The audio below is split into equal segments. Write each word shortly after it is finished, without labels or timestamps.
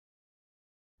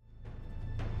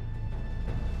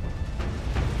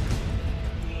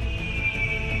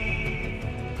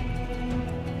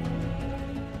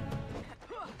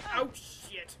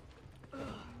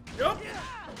Nope!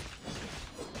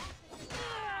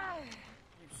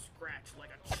 You scratch like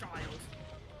a child.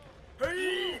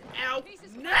 Hey! Ow!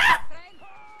 No!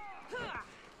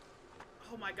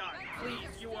 Oh my god, please,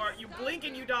 you blink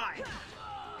and you die.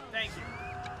 Thank you.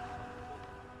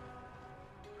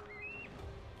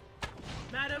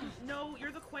 Madam, no,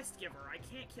 you're the quest giver. I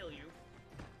can't kill you.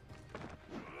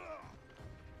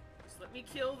 Just let me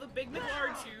kill the big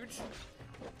McLarge huge.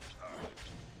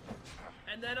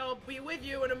 And then I'll be with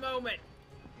you in a moment.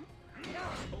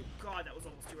 Oh god, that was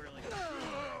almost too early. The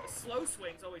slow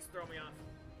swings always throw me off.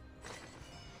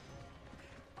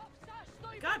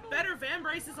 Got better van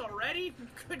braces already?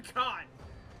 Good god.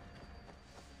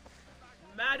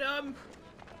 Madam!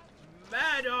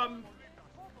 Madam!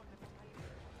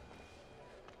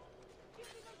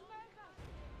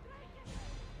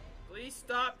 Please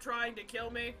stop trying to kill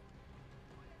me.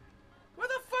 Where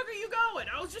the fuck are you going?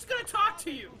 I was just gonna talk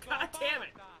to you. God damn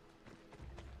it.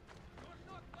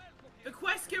 The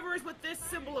quest giver is what this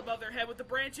symbol above their head with the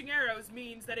branching arrows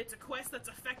means that it's a quest that's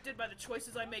affected by the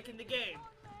choices I make in the game.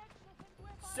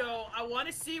 So, I want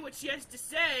to see what she has to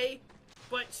say,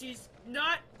 but she's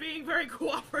not being very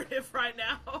cooperative right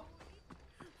now.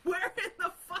 Where in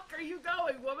the fuck are you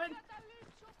going, woman?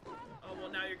 Oh, well,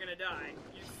 now you're gonna die.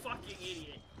 You fucking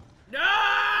idiot.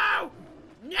 No!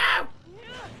 No!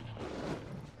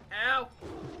 Ow!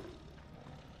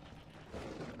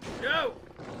 No!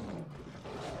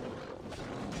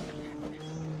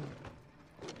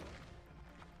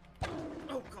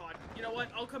 Oh god, you know what?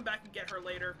 I'll come back and get her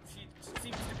later. She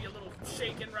seems to be a little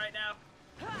shaken right now.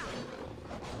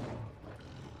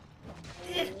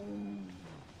 I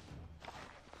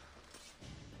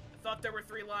thought there were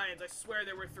 3 lions. I swear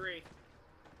there were 3.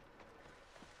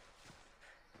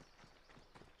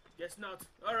 Guess not.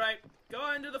 Alright,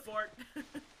 go into the fort.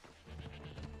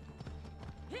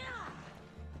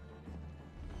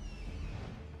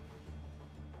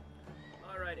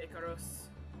 Alright, Icarus.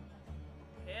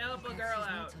 Help a girl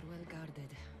out. Are well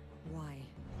guarded. Why?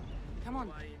 Come on.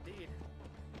 Why indeed.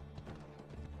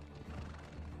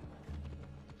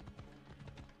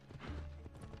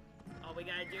 All we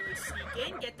gotta do is sneak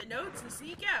in, get the notes, and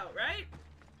sneak out, right?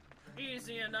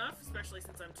 Easy enough, especially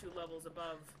since I'm 2 levels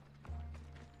above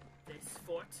this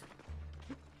fort.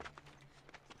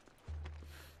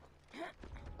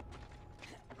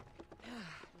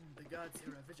 The gods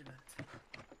here are vigilant.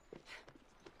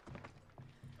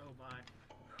 Oh my.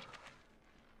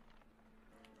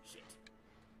 Shit.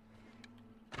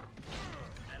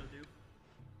 That'll do.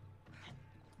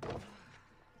 Find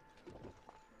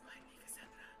me,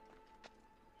 Cassandra.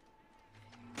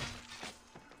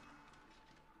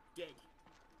 Dead.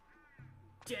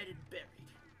 Dead and buried.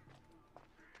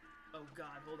 Oh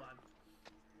god, hold on.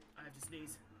 I have to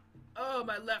sneeze. Oh,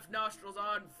 my left nostril's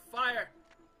on fire!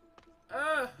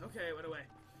 Okay, it went away.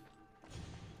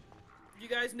 You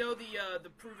guys know the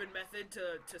proven method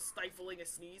to stifling a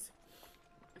sneeze?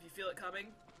 If you feel it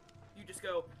coming, you just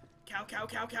go cow, cow,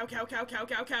 cow, cow, cow, cow, cow,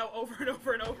 cow, cow, over and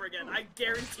over and over again. I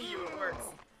guarantee you it works.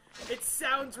 It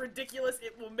sounds ridiculous,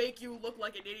 it will make you look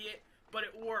like an idiot, but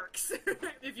it works.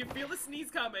 If you feel the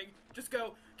sneeze coming, just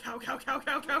go cow, cow, cow,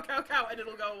 cow, cow, cow, cow, and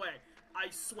it'll go away. I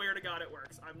swear to God it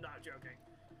works. I'm not joking.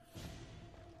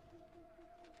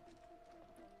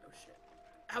 Oh shit.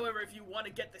 However, if you want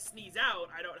to get the sneeze out,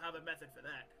 I don't have a method for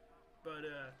that. But,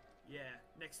 yeah.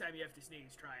 Next time you have to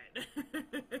sneeze, try it.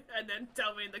 And then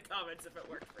tell me in the comments if it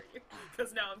worked for you.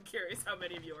 Because now I'm curious how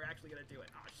many of you are actually going to do it.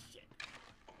 Oh shit.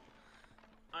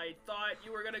 I thought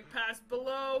you were going to pass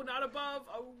below, not above.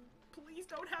 Oh, please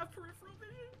don't have peripheral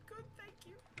vision. Good, thank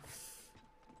you.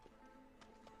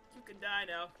 You can die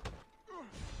now.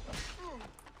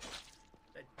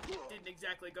 That didn't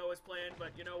exactly go as planned,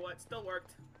 but you know what? Still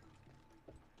worked.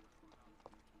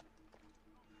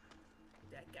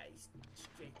 That guy's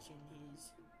stretching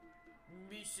his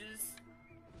misses.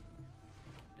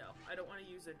 No, I don't want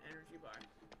to use an energy bar.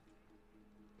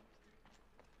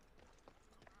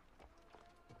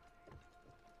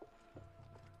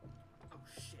 Oh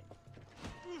shit.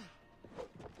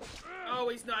 Oh,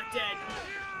 he's not dead.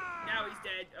 Now he's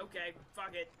dead. Okay,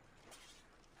 fuck it.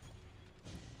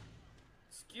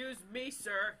 Excuse me,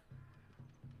 sir.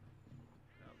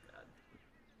 Oh, God.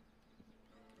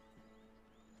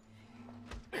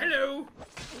 Hello!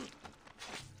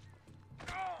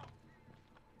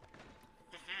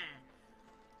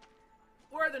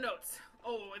 Where are the notes?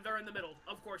 Oh, they're in the middle.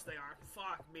 Of course they are.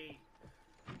 Fuck me.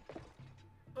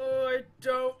 Oh, I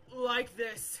don't like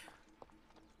this.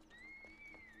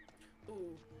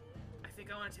 Ooh. I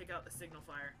think I want to take out the signal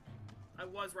fire. I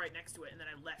was right next to it, and then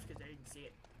I left because I didn't see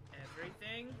it.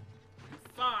 Everything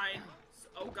fine. So,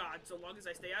 oh god, so long as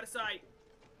I stay out of sight.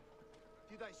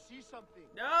 Did I see something?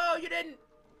 No, you didn't!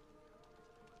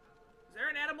 Is there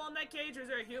an animal in that cage, or is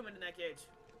there a human in that cage?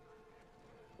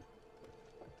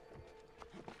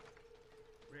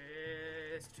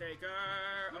 Risk taker!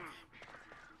 Okay.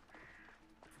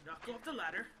 Do not go up the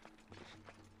ladder.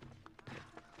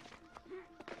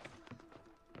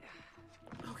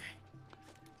 Okay.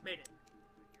 Made it.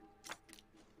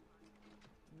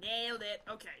 Nailed it.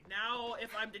 Okay, now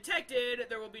if I'm detected,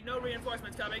 there will be no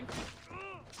reinforcements coming.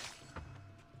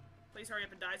 Please hurry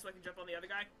up and die so I can jump on the other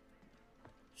guy.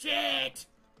 Shit!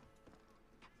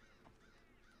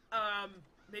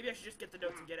 Maybe I should just get the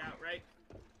notes and get out, right?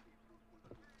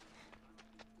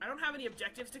 I don't have any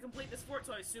objectives to complete this fort,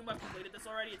 so I assume I've completed this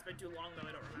already. It's been too long, though,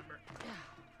 I don't remember.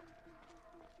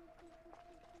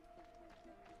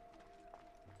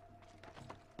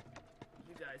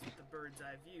 You guys with the bird's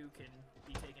eye view can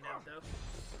be taken out, though.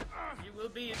 You will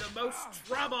be in the most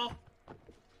trouble!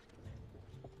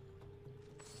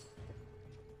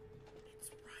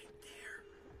 It's right there.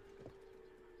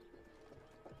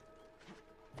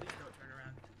 Please don't turn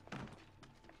around.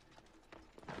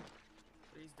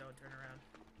 Please don't turn around.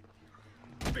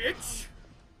 Bitch!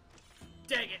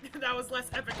 Dang it, that was less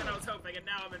epic than I was hoping, and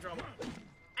now I'm in trouble.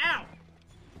 Ow!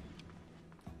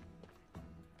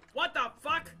 What the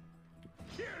fuck?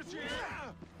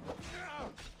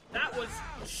 That was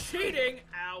cheating!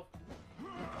 Ow.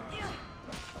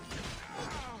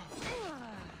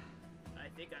 I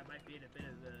think I might be in a bit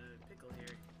of a pickle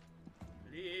here.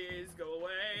 Please go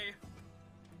away.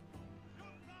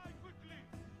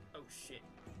 Oh shit.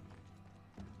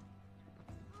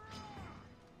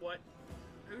 What?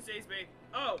 Who sees me?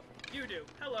 Oh, you do.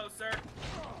 Hello, sir.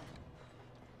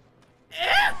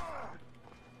 Eh!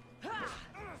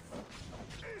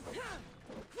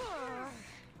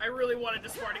 I really wanted to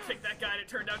Sparta kick that guy, and it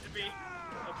turned out to be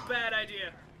a bad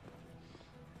idea.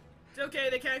 It's okay,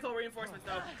 they can't call reinforcements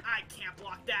though. I can't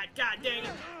block that, god dang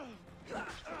it.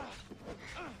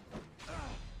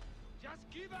 Just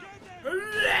give up.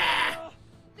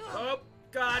 Oh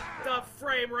god, the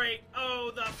frame rate.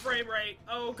 Oh, the frame rate.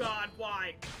 Oh god,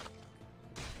 why?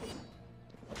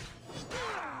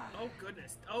 Oh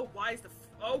goodness. Oh, why is the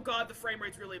oh god, the frame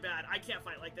rate's really bad. I can't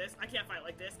fight like this. I can't fight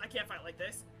like this. I can't fight like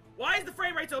this. Why is the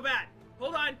frame rate so bad?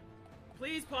 Hold on.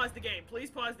 Please pause the game.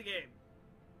 Please pause the game.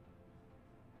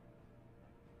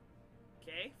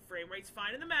 Okay, frame rate's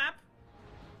fine in the map.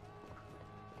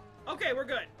 Okay, we're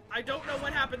good. I don't know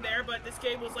what happened there, but this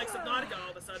game was like Subnautica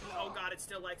all of a sudden. Oh god, it's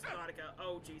still like Subnautica.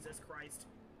 Oh, Jesus Christ.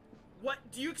 What?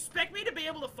 Do you expect me to be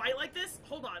able to fight like this?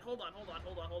 Hold on, hold on, hold on,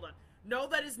 hold on, hold on. No,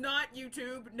 that is not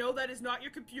YouTube. No, that is not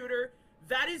your computer.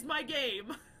 That is my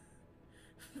game.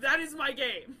 That is my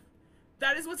game.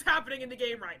 That is what's happening in the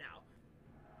game right now.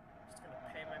 Just gonna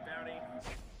pay my bounty. I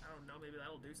don't know, maybe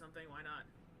that'll do something. Why not?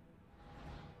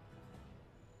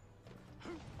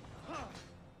 God.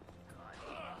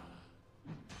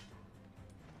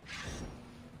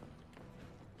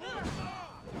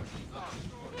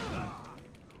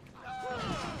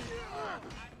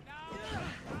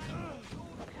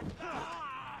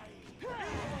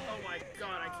 Oh my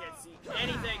god, I can't see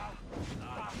anything.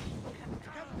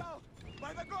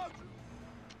 By the gods!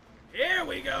 Here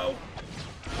we go.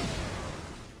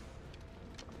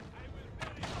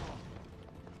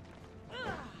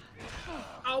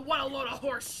 Oh, what a load of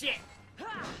horse shit.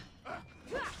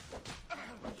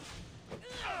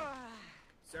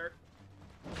 Sir?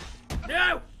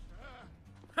 No!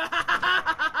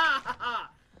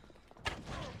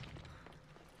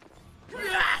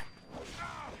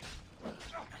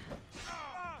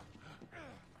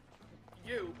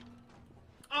 You.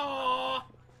 Oh!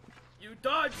 You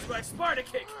dodged my Sparta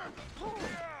kick.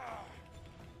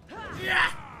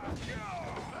 Yeah!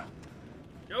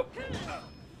 Nope.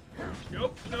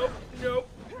 Nope, nope, nope,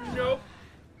 nope.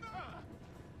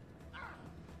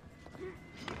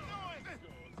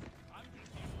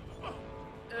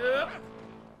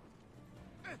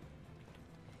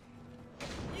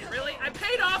 Really? I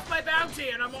paid off my bounty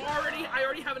and I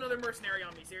already have another mercenary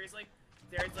on me, seriously?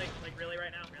 Seriously? Like really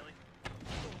right now? Really?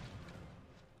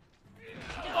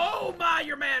 Oh my,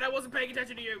 you're mad! I wasn't paying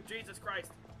attention to you! Jesus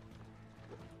Christ.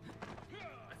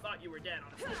 I thought you were dead,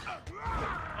 honestly.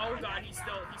 Oh god, he's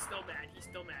still mad. He's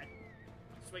still mad.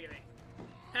 Swing at me.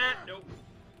 Ha! Nope.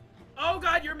 Oh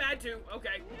god, you're mad too.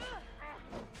 Okay.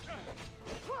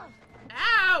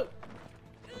 Ow!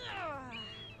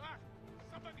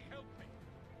 Somebody help me.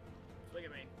 Swing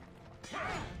at me.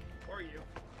 Or you.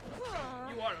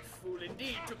 You are a fool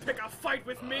indeed to pick a fight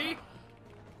with me!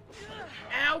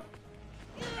 Ow!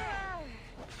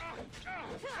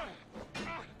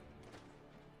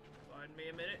 Pardon me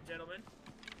a minute, gentlemen.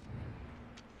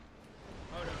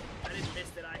 Oh no, I didn't miss,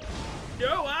 did I?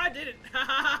 No, I didn't! Ha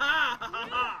ha ha ha ha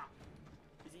ha!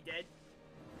 Is he dead?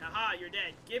 Haha, you're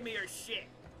dead. Give me your shit.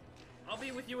 I'll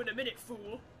be with you in a minute,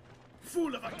 fool.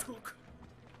 Fool of a took.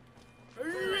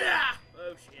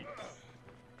 Oh shit.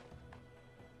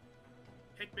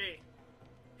 Hit me.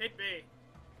 Hit me.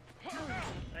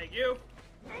 Thank you.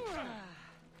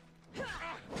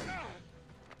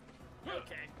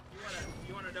 Okay.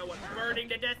 You wanna know what burning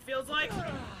to death feels like?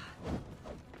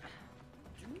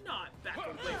 Do not back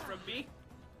away from me,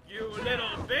 you little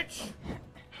bitch.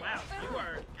 Wow, you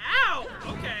are. Ow!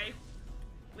 Okay.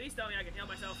 Please tell me I can heal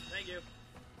myself. Thank you.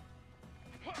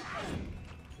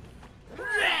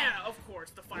 Yeah! Of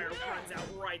course, the fire runs out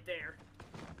right there.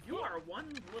 You are one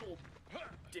little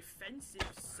defensive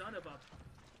son of a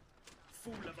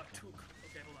fool of a took.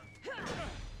 Okay, hold on.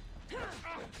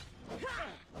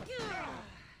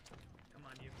 Come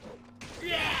on, you.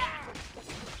 Yeah!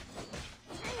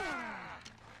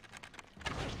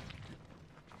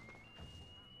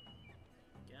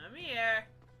 Come here.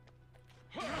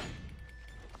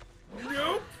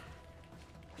 Nope.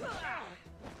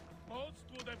 Most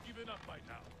would have given up by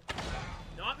now.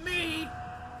 Not me.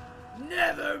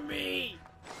 Never me.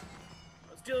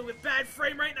 I was dealing with bad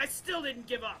frame rate and I still didn't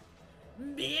give up.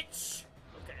 Bitch.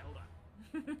 Okay, hold on.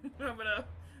 I'm gonna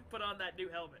put on that new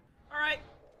helmet. Alright.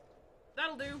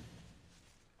 That'll do.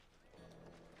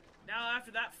 Now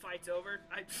after that fight's over,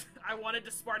 I wanted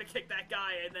to Sparta kick that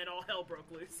guy and then all hell broke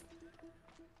loose.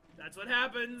 That's what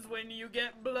happens when you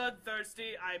get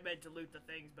bloodthirsty. I meant to loot the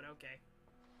things, but okay.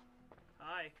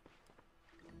 Hi.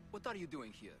 What are you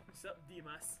doing here? What's up,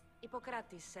 Dimas?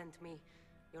 Hippocrates sent me.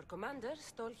 Your commander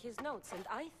stole his notes, and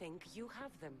I think you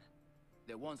have them.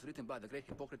 The ones written by the great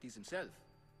Hippocrates himself.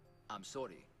 I'm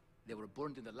sorry. They were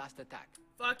burned in the last attack.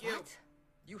 Fuck you. What?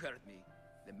 You heard me.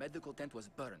 The medical tent was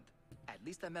burned. At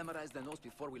least I memorized the notes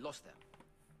before we lost them.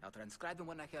 I'll transcribe them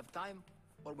when I have time,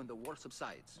 or when the war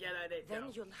subsides. Yeah, that ain't Then no.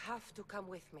 you'll have to come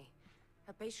with me.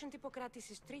 A patient Hippocrates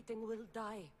is treating will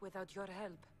die without your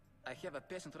help. I have a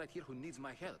patient right here who needs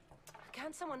my help.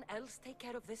 Can't someone else take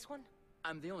care of this one?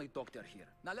 I'm the only doctor here.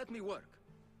 Now let me work.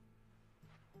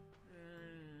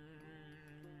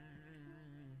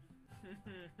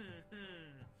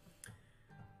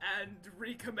 And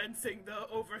recommencing the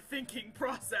overthinking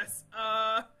process.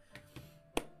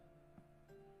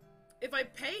 If I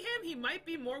pay him, he might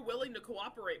be more willing to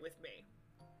cooperate with me.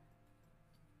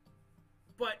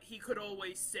 But he could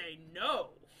always say no.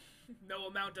 No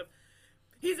amount of...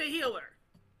 He's a healer.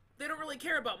 They don't really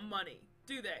care about money,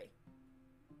 do they?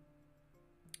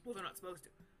 Well, they're not supposed to.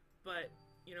 But,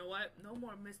 you know what? No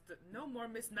more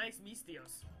Miss Nice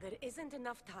Mistios. There isn't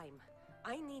enough time.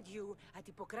 I need you at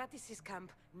Hippocrates'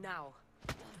 camp now.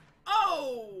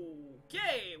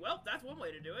 Okay, well, that's one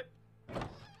way to do it.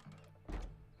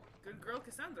 Good girl,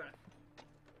 Cassandra.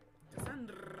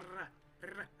 Cassandra.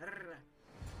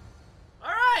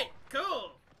 Alright,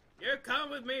 cool. You're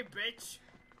coming with me, bitch.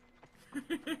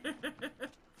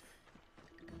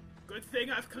 Good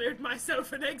thing I've cleared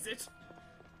myself an exit.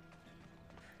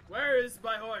 Where is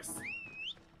my horse?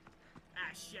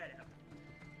 Ah, shut up.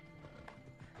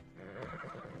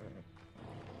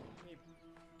 Let me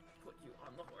put you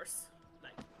on the horse.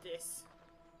 Like this.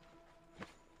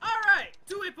 Alright,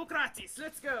 to Hippocrates,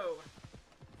 let's go.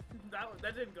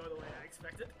 That didn't go the way I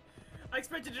expected. I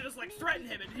expected to just like threaten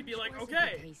him and he'd be like, Was a bit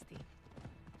okay. hasty.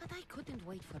 But I couldn't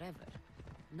wait forever.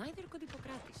 Neither could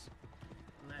Hippocrates.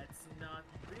 Let's not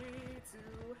be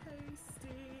too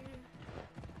hasty.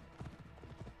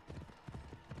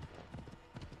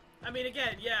 I mean,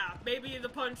 again, yeah, maybe the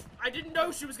punch... I didn't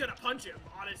know she was gonna punch him,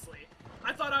 honestly.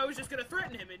 I thought I was just gonna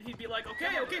threaten him, and he'd be like,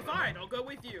 okay, fine, I'll go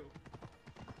with you.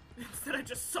 Instead, I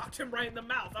just socked him right in the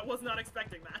mouth. I was not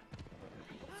expecting that.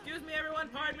 Excuse me, everyone,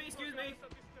 pardon me, excuse me.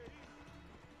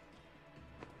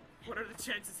 What are the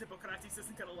chances Hippocrates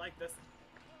isn't gonna like this?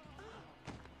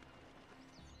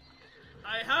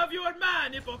 I have your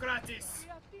man, Hippocrates!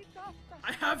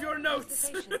 I have your notes!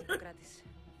 The patient, Hippocrates.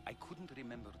 I couldn't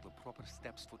remember the proper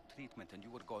steps for treatment, and you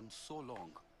were gone so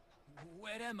long.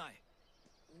 Where am I?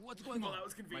 What's going Well, on? that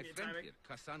was My convenient friend timing. here,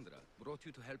 Cassandra, brought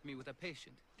you to help me with a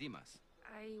patient, Dimas.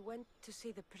 I went to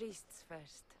see the priests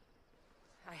first.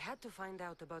 I had to find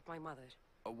out about my mother.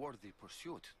 A worthy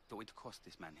pursuit, though it cost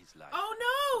this man his life. Oh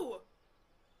no!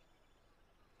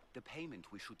 The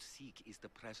payment we should seek is the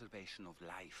preservation of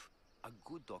life. A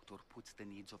good doctor puts the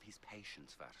needs of his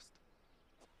patients first.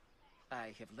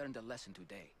 I have learned a lesson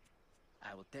today.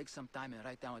 I will take some time and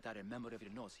write down what I remember of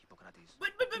your notes, Hippocrates. But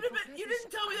you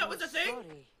didn't tell me that was a thing!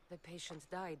 Sorry, the patient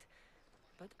died.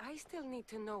 But I still need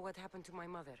to know what happened to my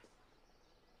mother.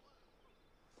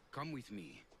 Come with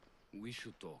me. We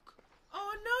should talk.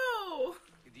 Oh no!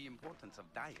 The importance of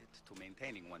diet to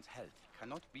maintaining one's health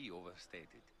cannot be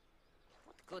overstated.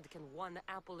 What good can one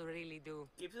apple really do?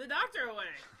 Keeps the doctor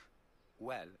away.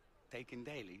 Well, taken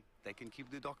daily, they can keep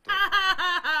the doctor.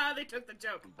 They took the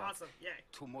joke. But Awesome. Yay.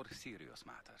 to more serious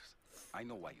matters. I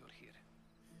know why you're here.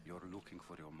 You're looking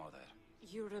for your mother.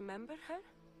 You remember her?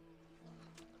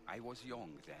 I was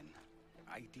young then.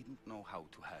 I didn't know how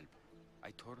to help.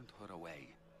 I turned her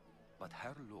away. But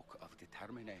her look of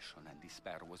determination and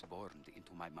despair was burned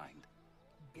into my mind.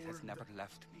 It has never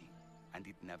left me, and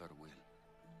it never will.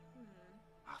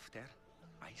 After,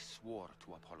 I swore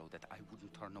to Apollo that I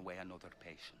wouldn't turn away another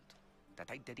patient, that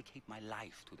I'd dedicate my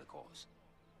life to the cause.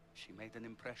 She made an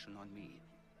impression on me.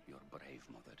 Your brave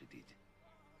mother did.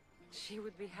 She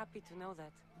would be happy to know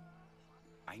that.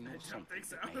 I know I don't something think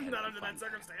so. that may help Not you under that find her.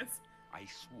 circumstance. I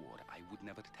swore I would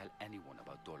never tell anyone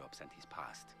about Dolops and his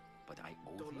past, but I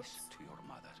owe this Dolops? to your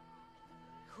mother.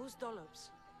 Who's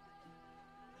Dollops?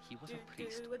 He was a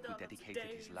priest who dedicated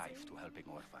his life to helping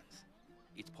orphans.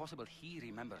 It's possible he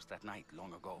remembers that night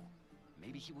long ago.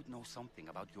 Maybe he would know something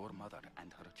about your mother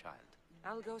and her child.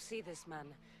 I'll go see this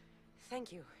man.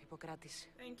 Thank you, Hippocrates.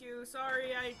 Thank you.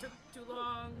 Sorry I took too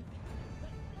long.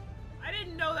 I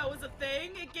didn't know that was a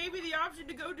thing. It gave me the option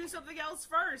to go do something else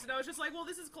first. And I was just like, well,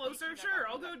 this is closer. Sure,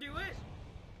 I'll go do it.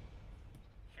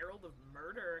 Herald of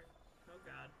Murder. Oh,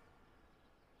 God.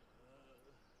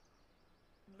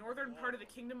 Northern part of the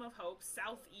Kingdom of Hope,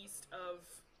 southeast of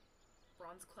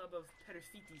Bronze Club of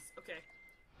Periphetes. Okay.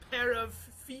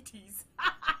 Periphetes.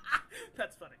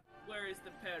 That's funny. Where is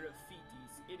the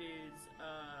Periphetes? It is,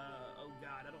 oh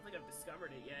God, I don't think I've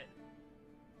discovered it yet.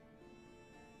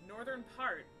 Northern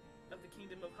part of the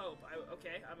Kingdom of Hope.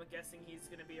 Okay, I'm guessing he's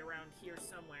gonna be around here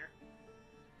somewhere.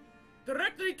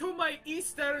 Directly to my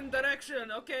eastern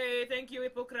direction. Okay, thank you,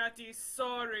 Hippocrates.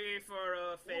 Sorry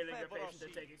for failing your patient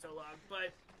and taking so long,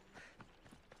 but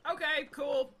okay,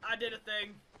 cool. I did a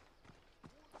thing.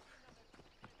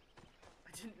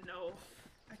 I didn't know.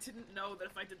 I didn't know that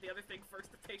if I did the other thing first,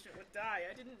 the patient would die.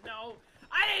 I didn't know.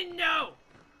 I didn't know.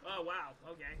 Oh wow.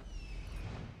 Okay.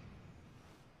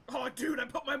 Oh, dude, I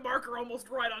put my marker almost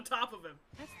right on top of him.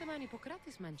 That's the man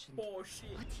Hippocrates mentioned. Oh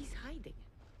shit. But he's hiding.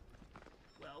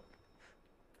 Well,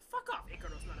 fuck off.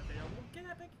 Icaro's not available.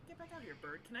 Get back out here,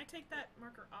 bird. Can I take that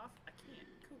marker off? I can't.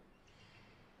 Cool.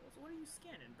 Well, so what are you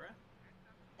scanning, bruh?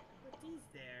 What are these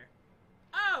there?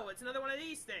 Oh, it's another one of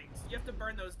these things. You have to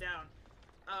burn those down.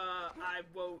 I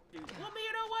won't do. Well,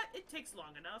 you know what? It takes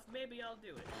long enough. Maybe I'll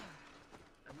do it.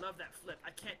 I love that flip.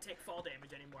 I can't take fall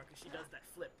damage anymore because she does that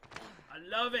flip. I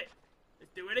love it.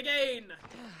 Let's do it again.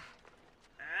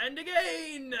 And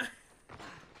again.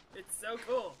 It's so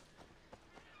cool.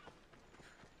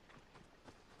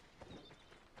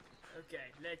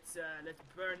 Okay, let's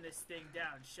burn this thing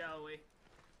down, shall we?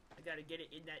 I gotta get it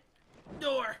in that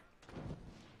door.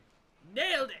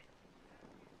 Nailed it.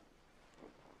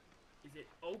 Is it?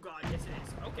 Oh God, yes it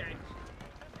is. Okay.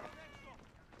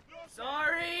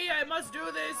 Sorry, I must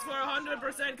do this for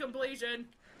 100% completion.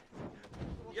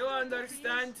 You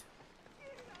understand?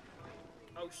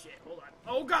 Oh shit, hold on.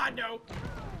 Oh God, no!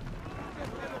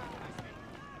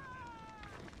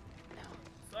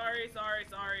 Sorry,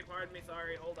 pardon me,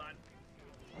 sorry, hold on.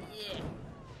 Yeah.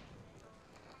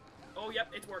 Oh,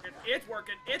 yep, it's working. It's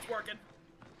working.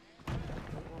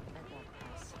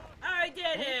 I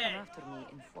did it! Come after me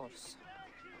in force.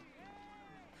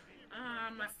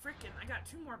 I got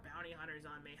 2 more bounty hunters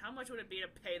on me. How much would it be to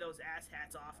pay those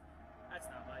asshats off? That's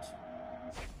not much.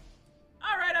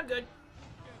 Alright, I'm good.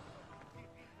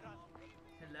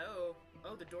 Hello?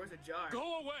 Oh, the door's ajar.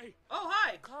 Go away! Oh,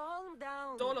 hi! Calm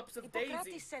down. Dollops of Hippocrates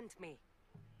Daisy. sent me.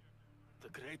 The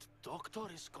great doctor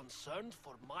is concerned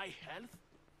for my health?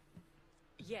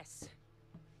 Yes.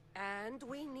 And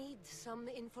we need some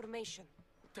information.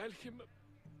 Tell him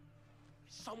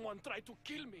someone tried to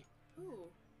kill me. Ooh.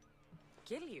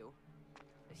 Kill you?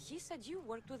 He said you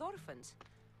worked with orphans.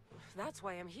 That's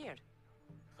why I'm here.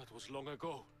 That was long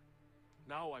ago.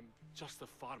 Now I'm just a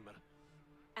farmer.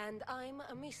 And I'm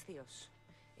Amistios.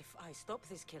 If I stop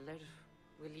this killer,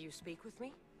 will you speak with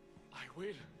me? I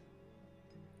will.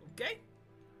 Okay.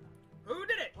 Who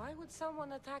did it? Why would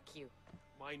someone attack you?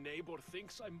 My neighbor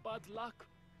thinks I'm bad luck.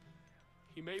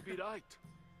 He may be right.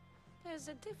 There's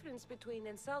a difference between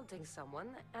insulting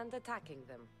someone and attacking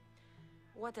them.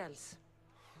 What else?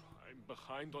 I'm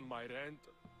behind on my rent.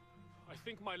 I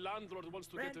think my landlord wants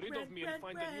to get rid of me and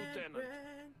find a new tenant.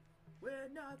 Rent. We're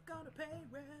not gonna pay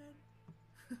rent.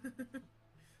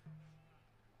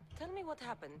 Tell me what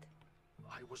happened.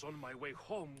 I was on my way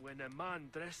home when a man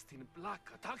dressed in black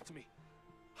attacked me.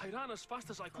 I ran as fast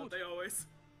as I Aren't could. they always?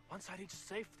 Once I reached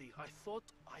safety, I thought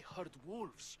I heard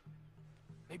wolves.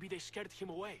 Maybe they scared him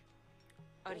away.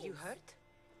 Are you hurt?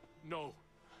 No.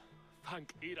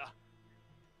 Thank Ira.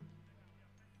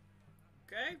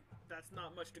 Okay, that's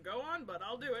not much to go on, but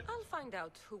I'll do it. I'll find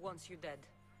out who wants you dead.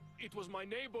 It was my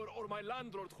neighbor or my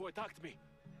landlord who attacked me.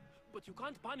 But you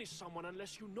can't punish someone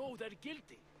unless you know they're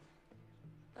guilty.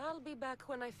 I'll be back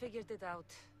when I figured it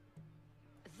out.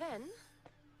 Then,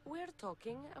 we're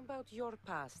talking about your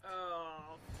past.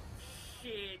 Oh,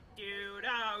 shit, dude.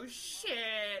 Oh,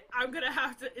 shit. I'm gonna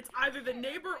have to... It's either the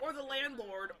neighbor or the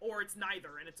landlord, or it's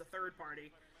neither, and it's a third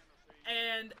party.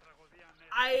 And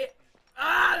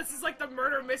this is like the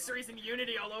murder mysteries in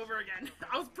Unity all over again.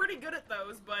 I was pretty good at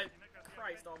those, but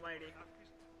Christ almighty.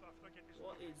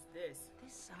 What is this?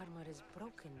 This armor is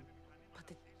broken, but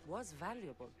it was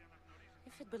valuable.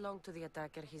 If it belonged to the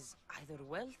attacker, he's either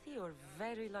wealthy or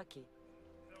very lucky.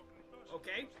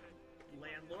 Okay.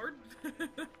 Landlord.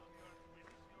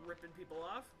 Ripping people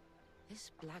off.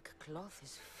 This black cloth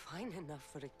is fine enough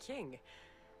for a king.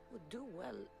 Would do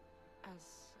well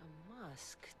as a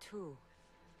mask, too.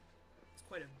 It's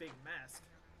quite a big mask.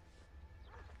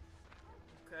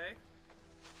 Okay.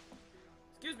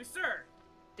 Excuse me, sir.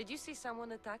 Did you see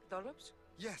someone attack Dollops?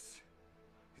 Yes.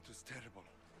 It was terrible.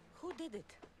 Who did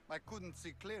it? I couldn't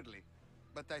see clearly,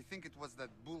 but I think it was that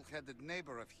bull-headed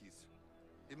neighbor of his.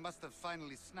 It must have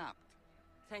finally snapped.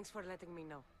 Thanks for letting me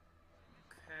know.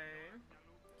 Okay.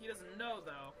 He doesn't know,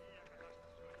 though.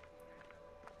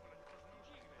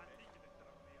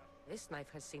 This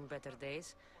knife has seen better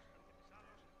days.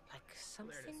 Like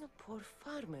something a poor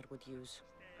farmer would use.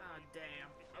 Ah,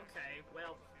 damn. Okay,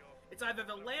 well, it's either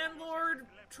the landlord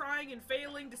trying and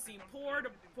failing to seem poor to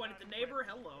point at the neighbor.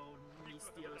 Hello,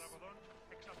 Mistios.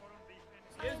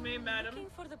 Excuse me, madam.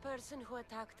 Looking for the person who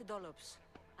attacked Dollops.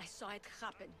 I saw it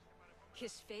happen.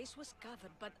 His face was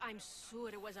covered, but I'm sure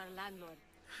it was our landlord.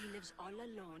 He lives all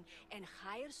alone and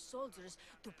hires soldiers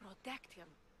to protect him.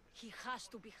 He has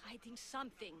to be hiding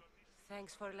something.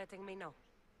 Thanks for letting me know.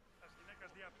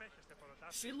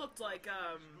 She looked like,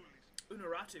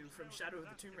 Unuratu from Shadow of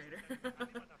the Tomb Raider. That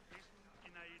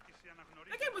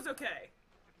game was okay.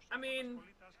 I mean,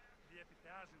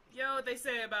 you know what they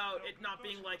say about it not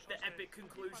being like the epic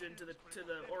conclusion to the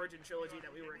Origin trilogy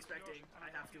that we were expecting. I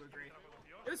have to agree.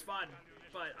 It was fun,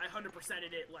 but I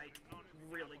 100%ed it like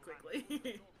really quickly.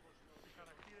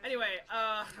 Anyway,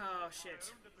 oh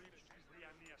shit.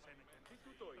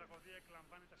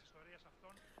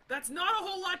 That's not a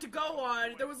whole lot to go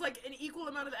on. There was like an equal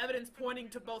amount of evidence pointing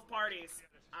to both parties.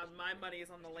 My money is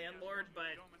on the landlord,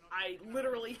 but I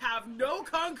literally have no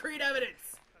concrete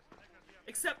evidence.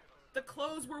 Except the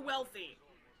clothes were wealthy.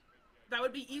 That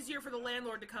would be easier for the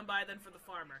landlord to come by than for the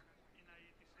farmer.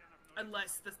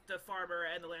 Unless the farmer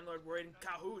and the landlord were in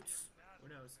cahoots. Who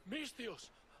knows?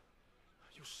 Mistios!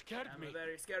 You scared me. I'm a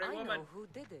very scary I woman. know who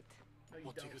did it. No, you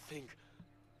What don't. do you think?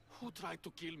 Who tried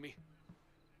to kill me?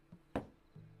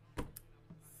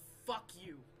 Fuck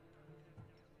you.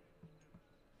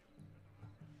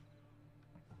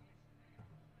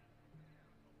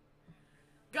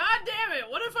 God damn it!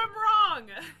 What if I'm wrong?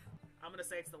 I'm gonna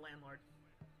say it's the landlord.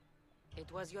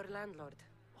 It was your landlord.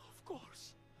 Of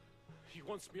course. He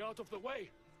wants me out of the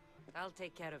way. I'll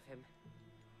take care of him.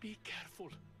 Be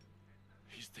careful.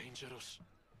 He's dangerous.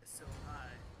 So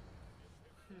high.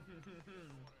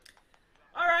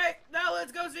 Alright, now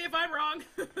let's go see if I'm wrong.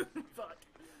 Fuck.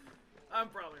 I'm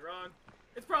probably wrong.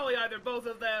 It's probably either both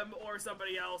of them or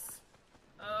somebody else.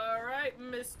 Alright,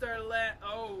 Mr.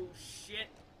 Oh, shit.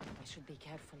 I should be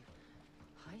careful.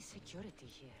 High security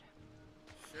here.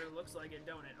 Sure looks like it,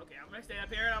 don't it? Okay, I'm gonna stay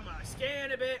up here and I'm gonna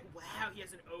scan a bit. Wow, he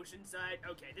has an ocean side.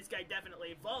 Okay, this guy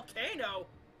definitely... Volcano!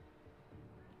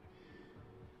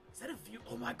 Is that a view?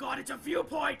 Oh my god, it's a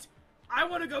viewpoint! I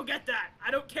wanna go get that!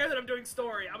 I don't care that I'm doing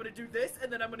story. I'm gonna do this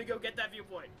and then I'm gonna go get that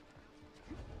viewpoint.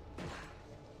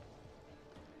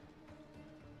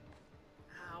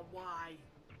 Why?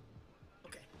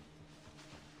 Okay.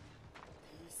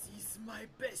 This is my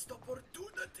best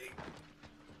opportunity.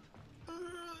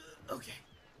 Okay.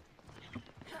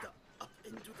 Go up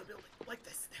into the building. Like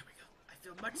this. There we go. I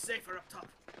feel much safer up top.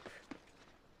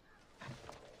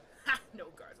 Ha! No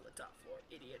guards on the top floor.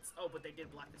 Idiots. Oh, but they did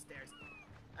block the stairs.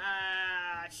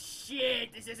 Ah,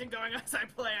 shit. This isn't going as I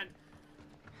planned.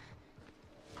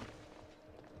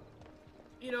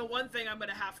 You know, one thing I'm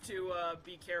gonna have to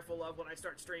be careful of when I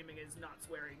start streaming is not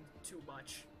swearing too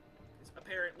much. Because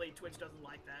apparently Twitch doesn't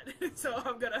like that. So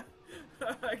I'm gonna...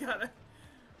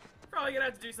 probably gonna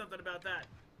have to do something about that.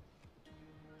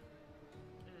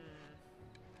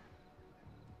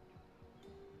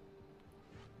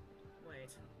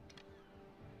 Wait.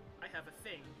 I have a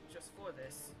thing just for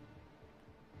this.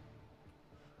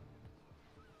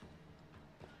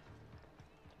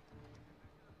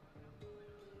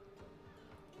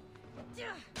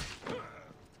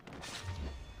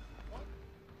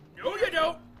 No, you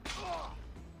don't!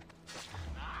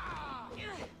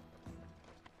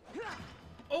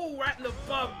 Oh, right in the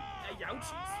bum! Hey,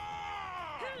 ouchies.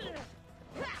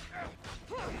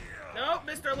 No,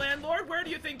 Mr. Landlord, where do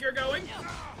you think you're going?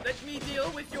 Let me deal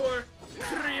with your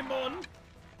Cremon.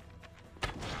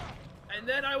 And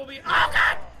then I will be— oh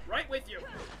god! Right with you.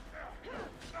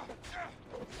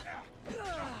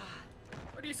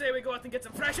 What do you say we go out and get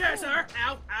some fresh air, sir?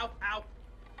 Ow, ow, ow.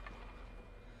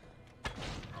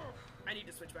 I need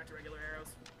to switch back to regular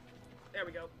arrows. There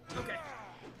we go. Okay.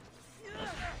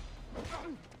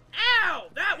 Ow!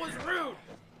 That was rude!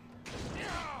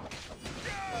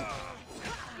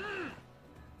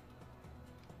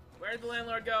 Where did the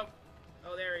landlord go?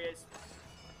 Oh, there he is.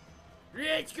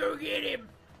 Let's go get him!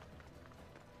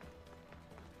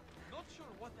 Not sure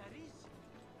what that is.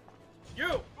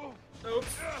 You! Oops.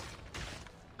 Oops.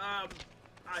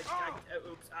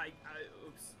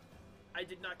 I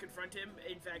did not confront him.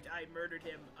 In fact, I murdered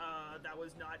him. That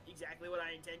was not exactly what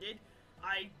I intended.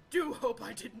 I do hope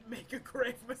I didn't make a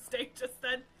grave mistake just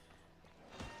then.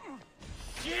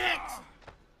 Shit!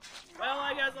 Well,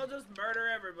 I guess I'll just murder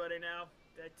everybody now.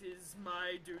 That is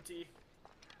my duty.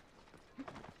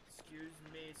 Excuse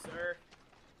me, sir.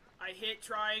 I hit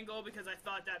triangle because I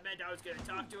thought that meant I was going to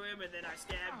talk to him, and then I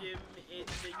stabbed him in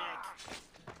the neck.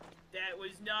 That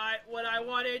was not what I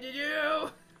wanted to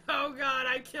do! Oh god,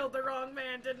 I killed the wrong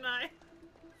man, didn't I?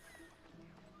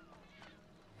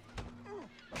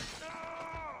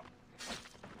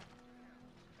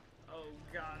 Oh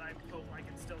god, I hope I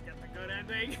can still get the good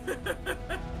ending.